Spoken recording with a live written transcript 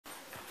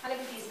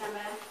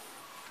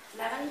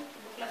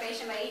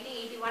question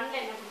 80-81ல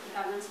என்ன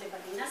கொடுத்திருக்காங்கன்னு சொல்லி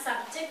பாத்தீங்கன்னா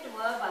subject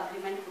verb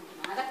agreement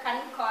கொடுத்திருக்காங்க. அத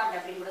concord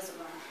அப்படினு கூட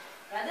சொல்லுவாங்க.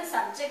 அதாவது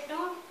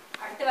சப்ஜெக்ட்டும்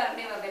அடுத்து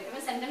வரக்கூடிய verb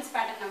எப்பவுமே சென்டென்ஸ்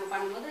பேட்டர்ன் நம்ம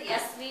பண்ணும்போது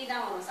SV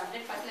தான் வரும்.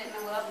 சப்ஜெக்ட் பக்கத்துல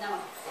என்ன verb தான்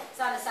வரும்.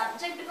 சோ அந்த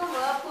சப்ஜெக்ட்டுக்கும்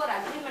verb ஒரு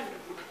அக்ரிமெண்ட்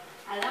இருக்கும்.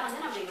 அதான்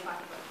வந்து நம்ம இங்க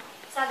பார்க்க போறோம்.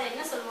 சோ அத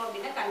என்ன சொல்லுவோம்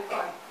அப்படினா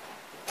concord.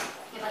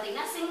 இங்க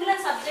பாத்தீங்கன்னா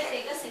சிங்குலர் சப்ஜெக்ட்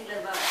ஏக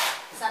சிங்குலர் verb.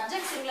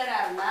 சப்ஜெக்ட் சிங்குலரா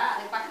இருந்தா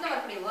அதுக்கு பக்கத்துல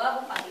வரக்கூடிய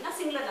verb பாத்தீங்கன்னா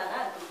சிங்குலரா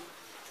தான் இருக்கும்.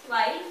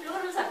 while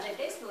plural subject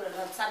is plural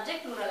verb.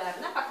 Subject plural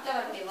இருந்தா பக்கத்துல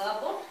வரக்கூடிய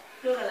verb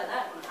plural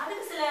தான் இருக்கும்.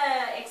 அதுக்கு சில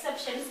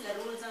exceptions சில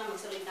rules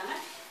நமக்கு சொல்லிட்டாங்க.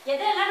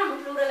 எதெல்லாம் நம்ம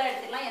plural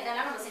எடுத்துக்கலாம்,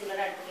 எதெல்லாம் நம்ம singular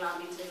எடுத்துக்கலாம்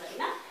அப்படினு சொல்லி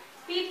பாத்தீங்கன்னா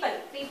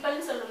people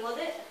னு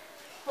சொல்லும்போது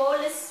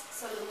police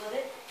சொல்லும்போது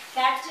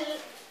capital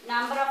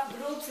number of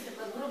groups இது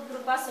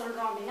குரூப்பா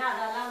சொல்றோம் அப்படினா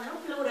அதெல்லாம்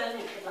வந்து plural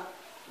னு எடுத்துக்கலாம்.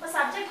 இப்ப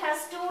subject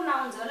has two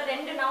nouns இல்ல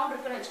ரெண்டு noun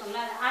இருக்குன்னு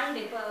வெச்சுக்கோங்களேன். and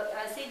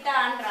இப்ப Sita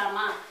and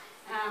Rama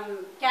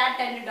cat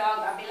and dog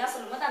அப்படிலாம்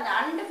சொல்லும்போது அந்த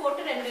and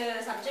போட்டு ரெண்டு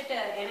சப்ஜெக்ட்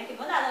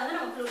இணைக்கும்போது அத வந்து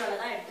நம்ம plural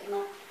தான்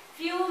எடுத்துக்கணும்.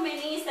 few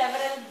many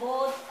several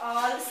both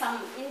all some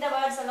இந்த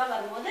words எல்லாம்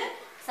வரும்போது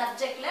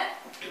சப்ஜெக்ட்ல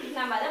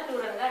நம்ம அத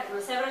plural தான்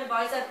எடுக்கணும். several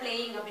boys are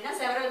playing அப்படினா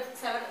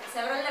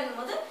several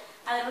ன்னும்போது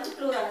அத வந்து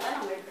plural தான்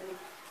நம்ம எடுக்கணும்.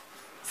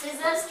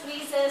 scissors,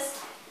 tweezers,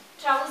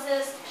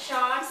 trousers,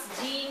 shorts,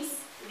 jeans,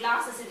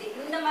 glasses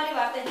இந்த மாதிரி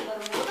வார்த்தைகள்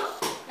வரும்போது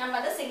நம்ம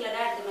அத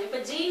சிங்குலரா எடுக்கணும்.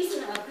 இப்ப jeans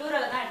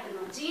plural தான்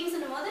எடுக்கணும். jeans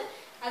ன்னும்போது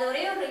அது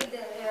ஒரே ஒரு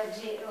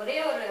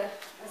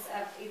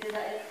இது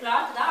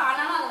கிளாத் தான்,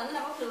 ஆனாலும் அது வந்து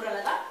நம்ம plural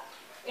தான்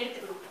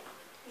எடுத்துக்கணும்.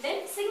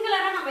 தென்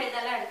சிங்குலரா நம்ம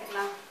இதெல்லாம்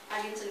எடுத்துக்கலாம்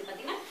அப்படின்னு சொல்லி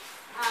பாத்தீங்கன்னா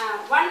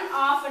one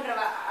of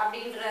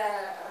அப்படின்ற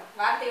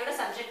வார்த்தையோட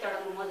சப்ஜெக்ட்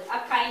தொடங்கும் போது a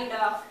kind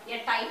of, a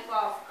type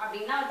of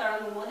அப்படின்னா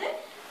தொடங்கும் போது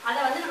அதை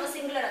வந்து நம்ம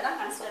சிங்குலரா தான்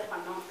கன்சிடர்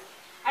பண்ணோம்.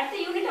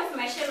 அடுத்து unit of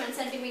measurement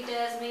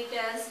centimetres,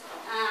 metres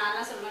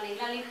அதெல்லாம் சொல்லுவோம்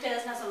இல்லைங்களா,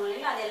 லிட்டர்ஸ்லாம் சொல்லுவோம்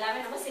இல்லைங்களா, அது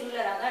எல்லாமே நம்ம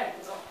சிங்குலரா தான்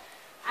எடுத்துக்கிறோம்.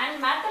 and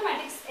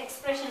mathematics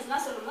expressions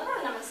லாம் சொல்லும்போது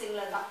அது நமக்கு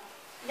சிங்குலர் தான்.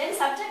 then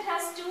subject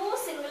has two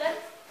singular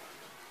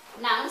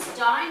nouns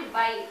joined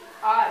by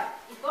or.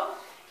 இப்போ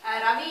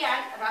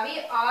ரவி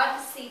or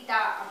சீதா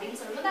அப்படினு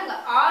சொல்லும்போது அங்க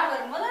or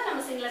வரும்போது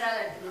நம்ம சிங்குலரா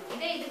தான் எடுத்துக்கணும்.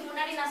 இதே இதுக்கு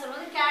முன்னாடி நான்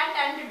சொல்லும்போது cat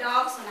and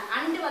dog சொன்னேன்.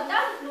 and வந்தா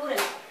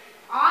plural,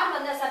 or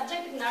வந்தா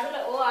சப்ஜெக்ட்க்கு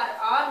நடுவுல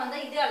or வந்தா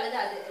இது அல்லது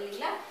அது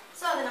இல்லைங்களா,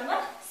 சோ அது நம்ம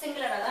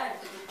சிங்குலரா தான்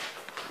எடுத்துக்கணும்.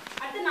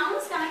 அடுத்து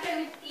nouns connected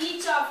with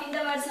each of இந்த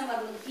வேர்ட்ஸ்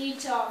வரும்போது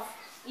each of,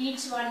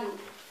 each one,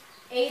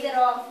 either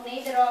of,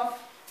 neither of,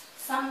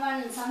 someone,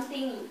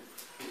 something,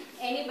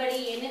 anybody,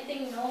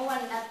 anything, no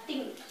one,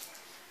 nothing,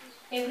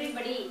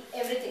 everybody,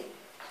 everything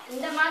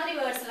இந்த மாதிரி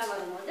வேர்ட்ஸ் எல்லாம்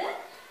வரும்போது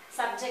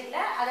சப்ஜெக்ட்ல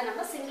அத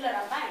நம்ம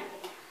சிங்குலரா தான்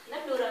எடுக்கணும், இல்ல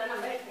ப்ளூரலா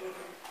நம்ம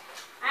எடுக்கணும்.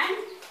 and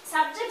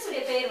சப்ஜெக்ட்ஸ்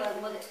உடைய பேர்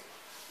வரும்போது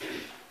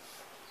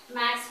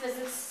மேத்ஸ்,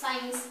 பிசிக்ஸ்,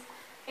 சயின்ஸ்,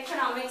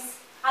 எகனாமிக்ஸ்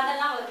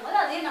அதெல்லாம் வரும்போது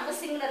அதே நம்ம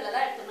சிங்குலர்ல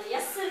தான் எடுக்கணும்.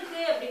 எஸ்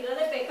இருக்கு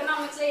அப்படிங்கறது இப்ப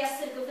எகனாமிக்ஸ்ல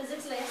எஸ் இருக்கு,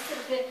 பிசிக்ஸ்ல எஸ்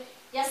இருக்கு,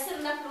 எஸ்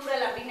இருந்தா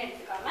ப்ளூரல் அப்படின்னு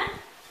எடுத்துக்காம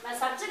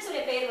சப்ஜெக்ட்ஸ்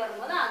உடைய பேர்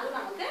வரும்போது அதுவும்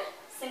நமக்கு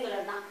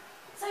சிங்குலர் தான்.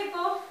 சோ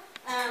இப்போ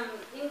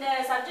இந்த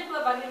சப்ஜெக்ட்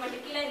verb agreement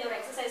கீழ இந்த ஒரு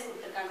எக்சர்சைஸ்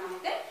கொடுத்திருக்காங்க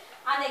நமக்கு.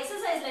 அந்த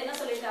எக்சர்சைஸ்ல என்ன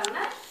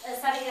சொல்லிருக்காங்கன்னா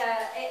சரி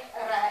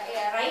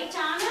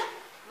ரைட்டான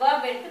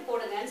verb எடுத்து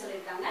போடுங்கன்னு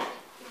சொல்லிருக்காங்க.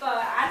 இப்போ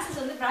ஆன்சர்ஸ்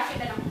வந்து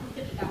பிராக்கெட்ல நம்ம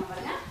கொடுத்துட்டு இருக்காங்க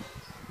பாருங்க.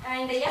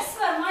 இந்த எஸ்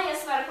வருமா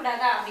எஸ்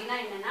வரக்கூடாதா அப்படின்னா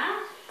என்னன்னா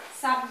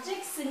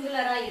சப்ஜெக்ட்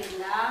சிங்குலரா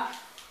இருந்தா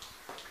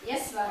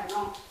எஸ்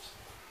வரணும்,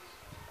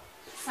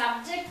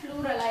 சப்ஜெக்ட்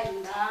ப்ளூரலா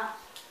இருந்தா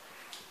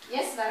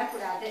எஸ்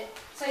வரக்கூடாது.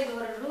 சோ இது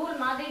ஒரு ரூல்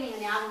மாதிரி நீங்க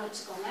ஞாபகம்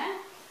வச்சுக்கோங்க.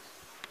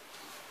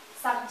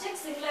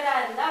 சப்ஜெக்ட் சிங்குலரா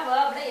இருந்தா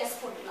வெர்ப்ல எஸ்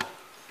போட்டுக்கலாம்,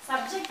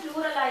 சப்ஜெக்ட்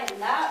ப்ளூரலா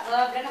இருந்தா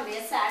வெர்ப்ல நம்ம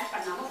எஸ் ஆட்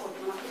பண்ணாம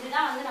போட்டுக்கலாம்.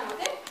 இதுதான் வந்து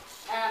நமக்கு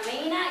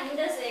மெயினா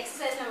இந்த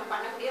எக்சர்சைஸ் நம்ம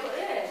பண்ணக்கூடிய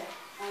ஒரு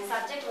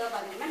சப்ஜெக்ட் verb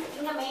agreement.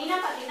 இங்க மெயினா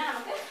பாத்தீங்கன்னா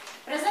நமக்கு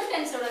பிரசன்ட்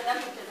டென்ஸோட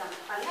தான் கொடுத்திருக்காங்க.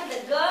 பாருங்க the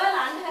girl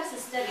and her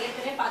sister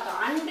ஏற்கனவே பார்த்தோம்.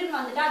 and ன்னு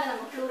வந்துட்டா அதை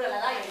நம்ம ப்ளூரலா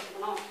தான்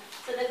எடுத்துக்கணும்.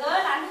 so the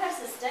girl and her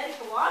sister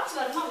இப்போ watch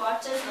வருமா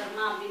watches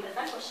வருமா அப்படின்றது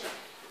தான் क्वेश्चन.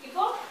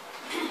 இப்போ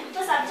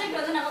சப்ஜெக்ட்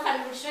வந்து நம்ம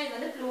கண்டுபிடிச்சோம் இது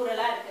வந்து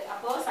ப்ளூரலா இருக்கு.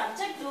 அப்போ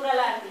சப்ஜெக்ட்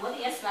ப்ளூரலா இருக்கும்போது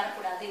எஸ்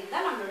வரக்கூடாது,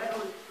 இதுதான் நம்மளோட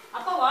ரூல்.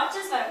 அப்போ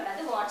வாட்சஸ்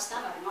வரக்கூடாது, வாட்ச்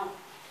தான் வரணும்.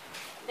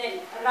 தென்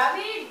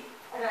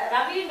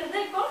ரவின்றது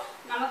இப்போ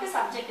நமக்கு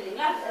சப்ஜெக்ட்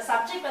இல்லைங்களா,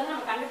 சப்ஜெக்ட் வந்து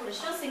நம்ம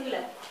கண்டுபிடிச்சோம்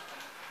சிங்குலர்,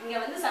 இங்க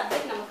வந்து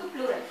சப்ஜெக்ட் நமக்கு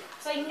ப்ளூரல்.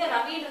 சோ இங்க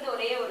ரவின்றது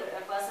ஒரே ஒரு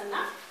பர்சன்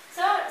தான்.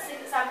 சோ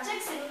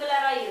சப்ஜெக்ட்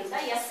சிங்குலரா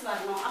இருந்தா எஸ்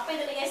வரணும். அப்ப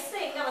இதுல எஸ்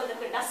எங்க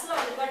வந்திருக்கு, டஸ்ல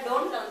வந்திருக்கா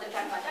டோன்ட்ல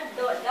வந்திருக்கான்னு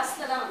பார்த்தா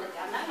டஸ்ல தான்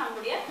வந்திருக்கு. அதனால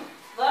நம்மளுடைய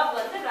verb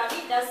வந்து ரவி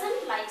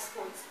doesn't like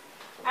sports.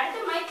 அடுத்து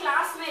my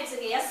classmates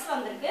இங்க எஸ்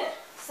வந்திருக்கு.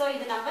 சோ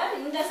இது நம்ம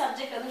இந்த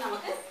சப்ஜெக்ட் வந்து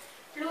நமக்கு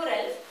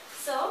plural.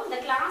 So the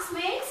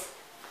classmates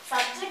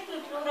subject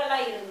ப்ளூரலா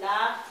இருந்தா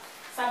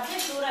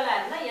சப்ஜெக்ட் ப்ளூரலா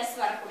இருந்தா எஸ்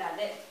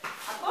வரக்கூடாது.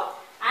 அப்போ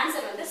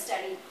ஆன்சர் வந்து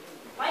study.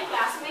 my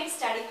classmates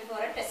study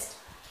before a test.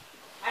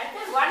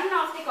 அடுத்து one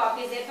of the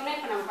copies ஏற்கனவே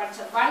இப்ப நம்ம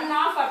படிச்சோம். one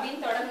of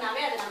அப்படின்னு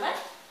தொடர்னாவே அது நம்ம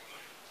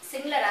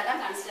சிங்குலரா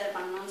தான் கன்சிடர்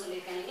பண்ணணும்னு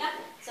சொல்லியிருக்கேன் இல்லைங்களா.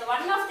 So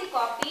one of the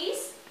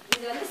copies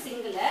இது வந்து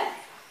சிங்குலர்.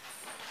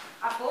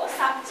 அப்போ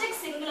சப்ஜெக்ட்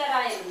சிங்குலரா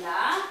இருந்தா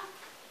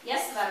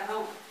எஸ்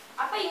வரணும்.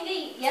 அப்ப இங்க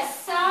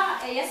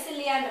எஸ்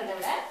இல்லையான்றதை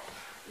விட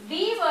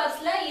பி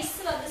வேர்ப்ஸ்ல இஸ்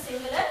வந்து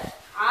சிங்குலர்,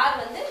 ஆர்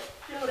வந்து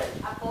ப்ளூரல்.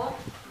 அப்போ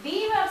பி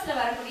வேர்ப்ஸ்ல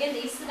வரக்கூடிய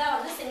இந்த is தான்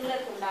வந்து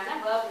சிங்குலருக்கு உண்டான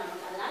verb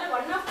நமக்கு. அதனால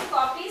one of the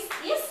copies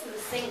is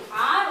missing.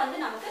 are வந்து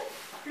நமக்கு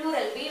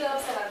plural, be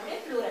verbs வரக்கூடிய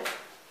plural.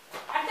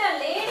 அடுத்து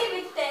lady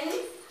with 10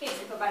 kids.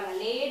 இப்போ பாருங்க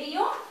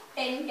லேடியும்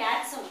 10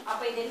 cats-உம்.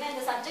 அப்போ இது என்ன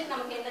இந்த சப்ஜெக்ட்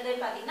நமக்கு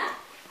என்னதுன்னு பார்த்தீங்கன்னா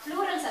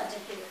plural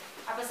சப்ஜெக்ட் இது.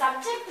 அப்போ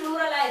சப்ஜெக்ட்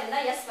plural-ஆ இருந்தா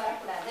yes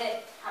வரக்கூடாது.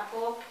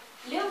 அப்போ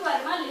live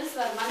வருமா lives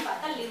வருமான்னு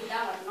பார்த்தா live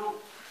தான் வரணும்.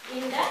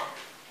 இந்த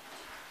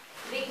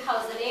big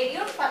house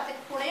லேடியும் 10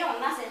 கூடயும்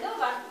ஒண்ணா சேர்ந்து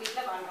ஒரு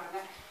வீட்ல வாழ்றாங்க.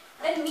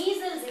 Then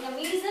measles, இங்க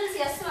measles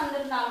yes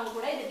வந்திருந்தாலும்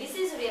கூட இது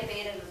disease உடைய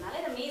பேருன்றனால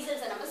இந்த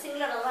measles நம்ம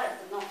சிங்குலராவா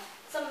எடுத்துக்கணும்.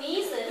 So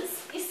measles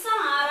is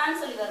ஆரான்னு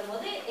சொல்லி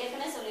வரும்போது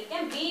ஏற்கனவே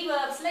சொல்லிருக்கேன் be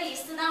verbsல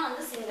is தான்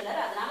வந்து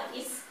சிங்குலர். அதனால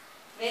is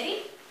very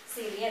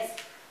serious.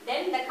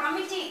 Then the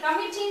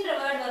committeeன்ற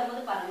word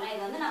வரும்போது பாருங்க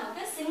இது வந்து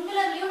நமக்கு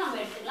சிங்குலர்லயும்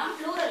நம்ம எடுத்துக்கலாம்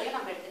ப்ளூரல்லயும்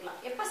நம்ம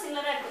எடுத்துக்கலாம். எப்ப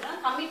சிங்குலரா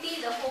எடுத்துக்கலாம் committee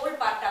the whole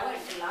part-ஆவும்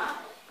எடுத்துக்கலாம்.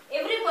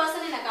 Every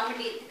person in a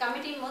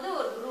committee போது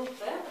ஒரு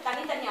குரூப்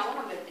தனித்தனியாவும்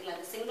நம்ம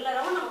எடுத்துக்கலாம்.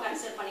 சிங்குலராவும் நம்ம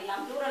கன்சிடர்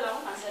பண்ணிக்கலாம்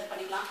ப்ளூரலாவும் கன்சிடர்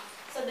பண்ணிக்கலாம்.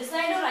 சோ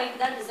டிசைடும் ரைட்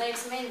தான்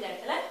டிசைட்ஸ்மே இந்த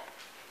இடத்துல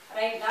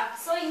ரைட் தான்.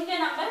 சோ இங்க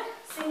நம்ம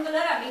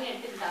சிங்குலர் அப்படினு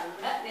எடுத்துக்கிட்டாலும்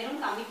கூட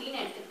வெறும்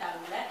கமிட்டின்னு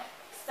எடுத்துக்கிட்டாலும் கூட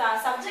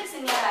சப்ஜெக்ட்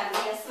சிங்குலரா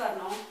இருந்தா எஸ்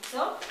வரணும்.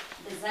 சோ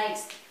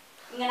டிசைட்ஸ்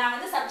இங்க நான்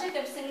வந்து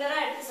சப்ஜெக்ட் சிங்குலரா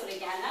எடுத்து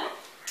சொல்லிருக்கேன். அதனால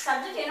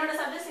சப்ஜெக்ட் என்னோட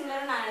சப்ஜெக்ட்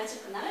சிங்குலரா நான்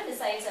நினைச்சிட்டனால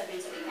டிசைட்ஸ்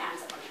அப்படினு சொல்லி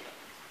ஆன்சர் பண்ணிட்டேன்.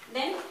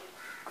 தென்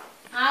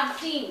our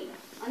team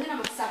வந்து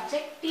நமக்கு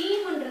சப்ஜெக்ட்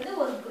டீம்ன்றது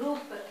ஒரு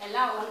குரூப்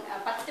எல்லாம்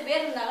 10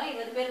 பேர் இருந்தாலும்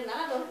 20 பேர்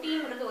இருந்தாலும் அது ஒரு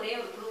டீம்ன்றது ஒரே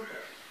ஒரு குரூப்.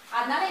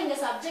 அதனால இங்க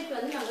சப்ஜெக்ட்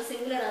வந்து நம்ம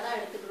சிங்குலரா தான்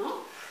எடுத்துக்கணும்.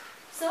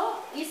 சோ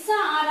is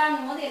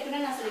ஆரான்னும் போது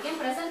ஏற்கனவே நான் சொல்லிருக்கேன்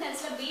பிரசன்ட்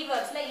டென்ஸ்ல be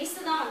verbsல is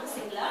தான் வந்து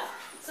singular.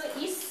 So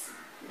is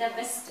the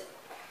best.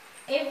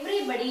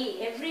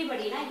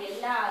 everybodyனா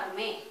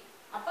எல்லாருமே.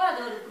 அப்ப அது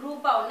ஒரு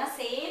குரூப்பா ஒண்ணா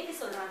சேர்த்து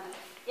சொல்றாங்க.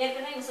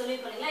 ஏற்கனவே இங்க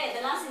சொல்லிருக்கீங்களா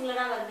எதெல்லாம்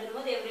சிங்குலரா வருதுன்னும்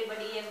போது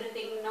everybody,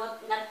 everything,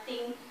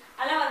 nothing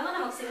அதெல்லாம் வரும்போது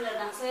நமக்கு சிங்குலர்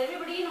தான். ஸோ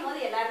எவ்ரிபடின்னும் போது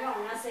எல்லாருமே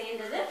ஒன்றா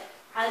சேர்ந்தது.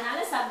 அதனால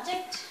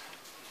சப்ஜெக்ட்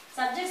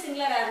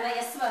சிங்குலராக இருந்தால்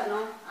எஸ்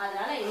வரணும்.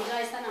 அதனால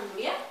என்ஜாய்ஸ் தான்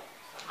நம்மளுடைய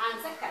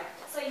ஆன்சர் கரெக்ட்.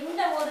 ஸோ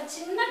இந்த ஒரு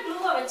சின்ன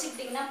க்ளூவை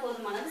வச்சுக்கிட்டிங்கன்னா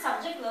போதுமானது.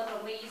 சப்ஜெக்ட் ஒர்க்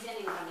ரொம்ப ஈஸியாக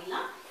நீங்கள்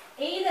பண்ணிடலாம்.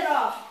 எய்தர்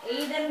ஆஃப்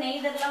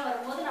நெய்தர்லாம்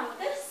வரும்போது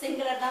நமக்கு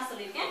சிங்குலர் தான்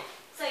சொல்லியிருக்கேன்.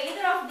 So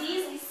either of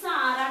these is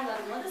ஆரான்னு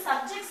வரும்போது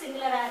சப்ஜெக்ட்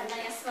சிங்குலராக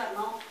இருந்தால் எஸ்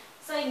வரணும்.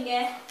 ஸோ இங்கே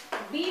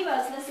பி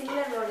வேர்ஸ்ல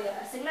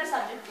சிங்குலர்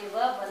சப்ஜெக்ட்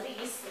வேர்ப் வந்து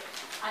இஸ்.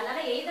 அதனால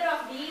either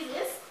of these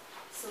is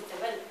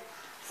suitable.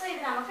 So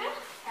இது நமக்கு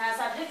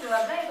சப்ஜெக்ட்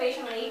வெர்ப்ல பேஜ்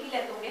நம்பர் 80ல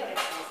இருக்கக்கூடிய ஒரு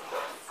எக்ஸசைஸ்.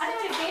 அதே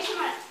மாதிரி பேஜ்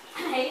நம்பர்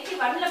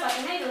 81ல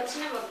பாத்தீங்கன்னா இது ஒரு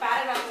சின்ன ஒரு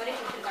பாராகிராஃப் மாதிரி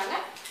கொடுத்திருக்காங்க.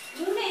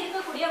 இங்க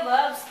இருக்கக்கூடிய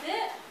வெர்ப்ஸ்க்கு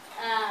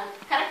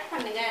கரெக்ட்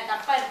பண்ணுங்க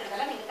தப்பா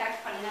இருக்குறதெல்லாம் நீங்க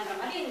கரெக்ட் பண்ணுங்கன்ற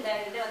மாதிரி இந்த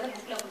இத வந்து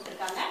புக்ல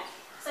கொடுத்திருக்காங்க.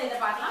 சோ இத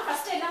பார்க்கலாம்.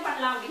 ஃபர்ஸ்ட் என்ன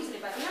பண்ணலாம் அப்படினு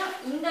சொல்லி பாத்தீங்கன்னா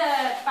இந்த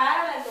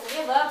பாரால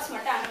இருக்கக்கூடிய வெர்ப்ஸ்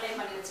மட்டும்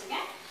அண்டர்லைன் பண்ணி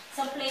வச்சிருக்கேன்.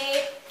 So play,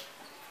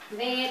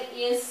 where,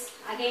 is,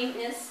 again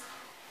is,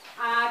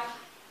 are,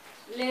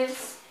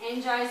 lives,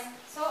 enjoys.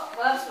 So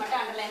verbs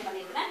மட்டும் அண்டர்லைன்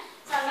பண்ணிருக்கேன்.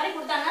 சோ அந்த மாதிரி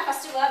கொடுத்தாங்கன்னா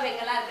ஃபர்ஸ்ட் verb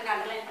எங்கெல்லாம் இருக்குன்னு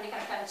அண்டர்லைன் பண்ணி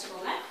கரெக்ட்டா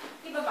வெச்சுக்கோங்க.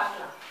 இப்போ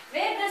பார்க்கலாம்.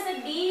 Where does the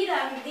deer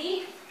and the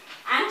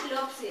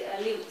antelope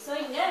live? So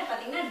இங்க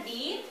பாத்தீங்கன்னா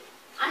deer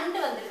and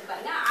வந்திருக்கு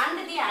பாருங்க and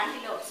the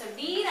antelope. So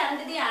deer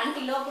and the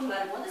antelope ன்னு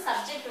வரும்போது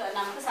சப்ஜெக்ட்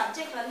நமக்கு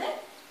சப்ஜெக்ட் வந்து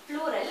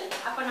plural.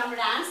 அப்ப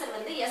நம்மளோட ஆன்சர்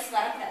வந்து yes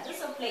வரக்கூடாது.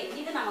 So play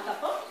இது நமக்கு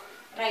அப்போ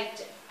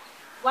ரைட்.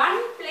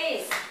 One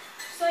place.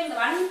 So இந்த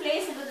one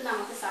placeன்றது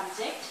நமக்கு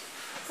சப்ஜெக்ட்.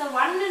 So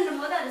one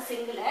ன்னும்போது அது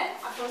சிங்குலர்.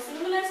 அப்போ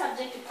சிங்குலர்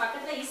சப்ஜெக்ட்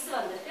பக்கத்துல is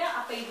வந்திருக்கு.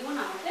 அப்ப இதுவும்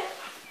நமக்கு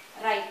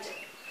ரைட்.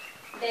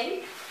 Then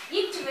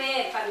it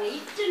where பாருங்க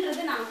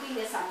itன்றது நமக்கு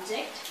இங்க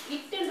சப்ஜெக்ட்.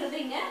 itன்றது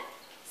இங்க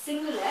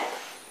சிங்குலர்.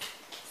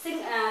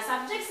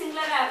 சப்ஜெக்ட்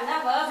சிங்குலரா இருந்தா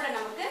வெர்ப்ல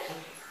நமக்கு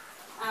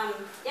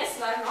எஸ்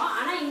வரணும்.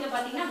 ஆனா இங்க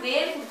பாத்தீங்கன்னா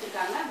where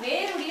கொடுத்திருக்காங்க.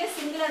 where உடைய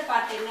சிங்குலர்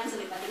பார்ட் என்னன்னு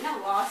சொல்லி பாத்தீங்கன்னா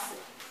was.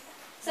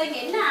 So இங்க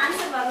என்ன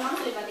ஆன்சர் வரணும்னு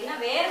சொல்லி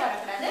பாத்தீங்கன்னா where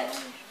வரக்கூடாது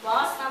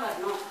was தான்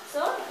வரணும்.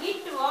 So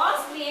it was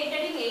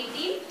created in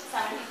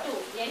 1872.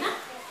 ஏனா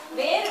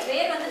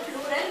where வந்து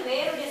plural,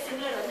 where உடைய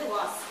singular வந்து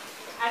was.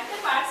 அடுத்த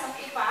parts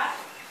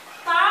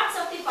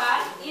of the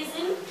part is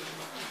in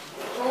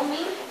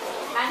Roaming,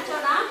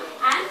 Antona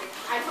and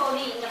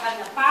Atoni. இங்க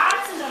பாருங்க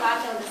partsன்ற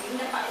வார்த்தை வந்து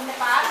இந்த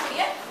part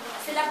உடைய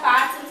சில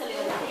parts னு சொல்லி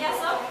வருது.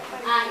 So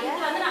இது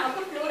வந்து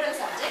நமக்கு plural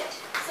subject.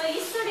 So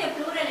is உடைய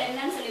plural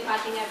என்னன்னு சொல்லி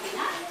பாத்தீங்க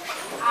அப்படினா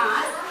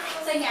are.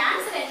 So இங்க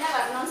ஆன்சர் என்ன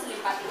வரணும்னு சொல்லி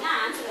பாத்தீங்கன்னா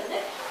ஆன்சர் வந்து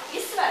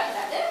is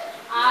வரக்கூடாது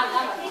are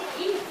தான் வரணும்.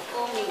 in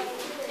roaming.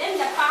 Then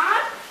the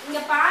park இங்க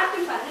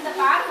பார்க்னு பாருங்க. இந்த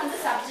பார்க் வந்து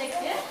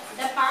சப்ஜெக்ட்.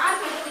 the park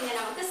இங்க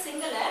நமக்கு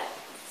சிங்குலர்.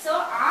 So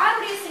are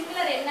உடைய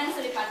சிங்குலர் என்னன்னு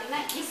சொல்லி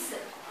பாத்தீங்கன்னா is.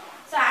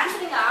 So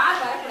ஆன்சர் இங்க are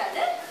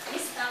வரக்கூடாது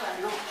is தான்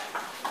வரணும்.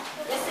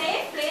 The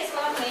safe place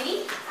for many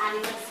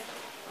animals.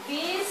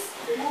 Bears,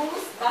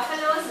 moose,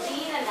 buffaloes,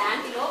 deer and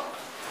antelope.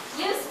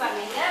 Yes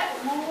பண்ணுங்க.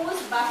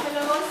 moose,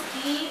 buffaloes,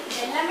 deer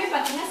எல்லாமே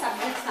பாத்தீங்கன்னா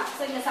சப்ஜெக்ட்ஸ் தான்.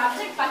 So இந்த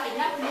சப்ஜெக்ட்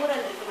பாத்தீங்கன்னா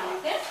plural இருக்கு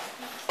நமக்கு.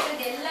 So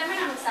இது எல்லாமே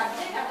நமக்கு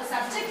சப்ஜெக்ட். அப்ப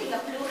சப்ஜெக்ட் இங்க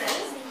plural.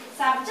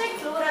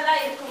 சப்ஜெக்ட் pluralா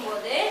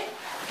இருக்கும்போது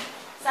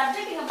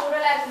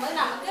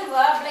நமக்கு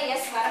verbல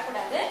s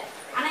வரக்கூடாது.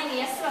 ஆனா இங்க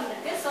s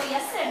வந்திருக்கு. So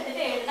s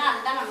எடுத்துட்டு எழுதினா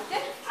அதுதான் நமக்கு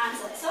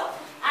answer. So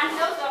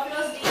antelope,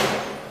 buffaloes, deer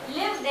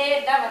live there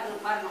தான்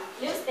வரணும்.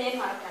 lives there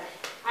வரக்கூடாது.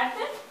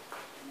 அடுத்து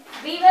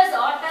Beavers,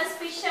 otters,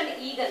 fish and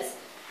eagles.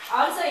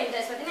 Also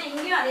interest. பார்த்தீங்கன்னா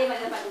இங்கேயும் அதே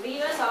மாதிரி தான் பாருங்க.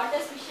 Beavers,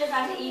 otters, fishes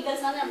and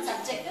eagles வந்து நம்ம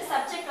சப்ஜெக்ட்.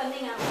 சப்ஜெக்ட் வந்து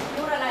இங்க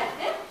ப்ளூரலா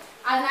இருக்கு.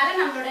 அதனால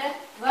நம்மளோட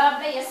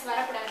verbல s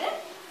வரக்கூடாது.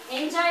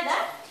 Enjoy the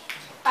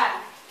park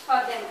for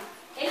them.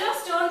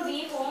 Yellowstone, be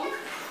home,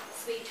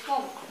 sweet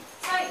home.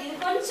 So இது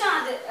கொஞ்சம்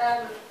அது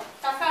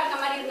டஃபா இருக்க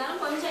மாதிரி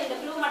இருந்தாலும் கொஞ்சம் இந்த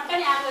ப்ளூ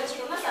மட்டும் ஞாபகம்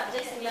வச்சுக்கோங்க.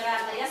 சப்ஜெக்ட் சிங்குலரா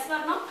இருந்தா s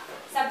வரணும்.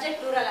 சப்ஜெக்ட்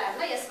ப்ளூரலா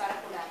இருந்தா s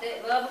வரக்கூடாது.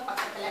 verb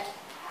பக்கத்துல.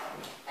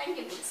 Thank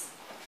you.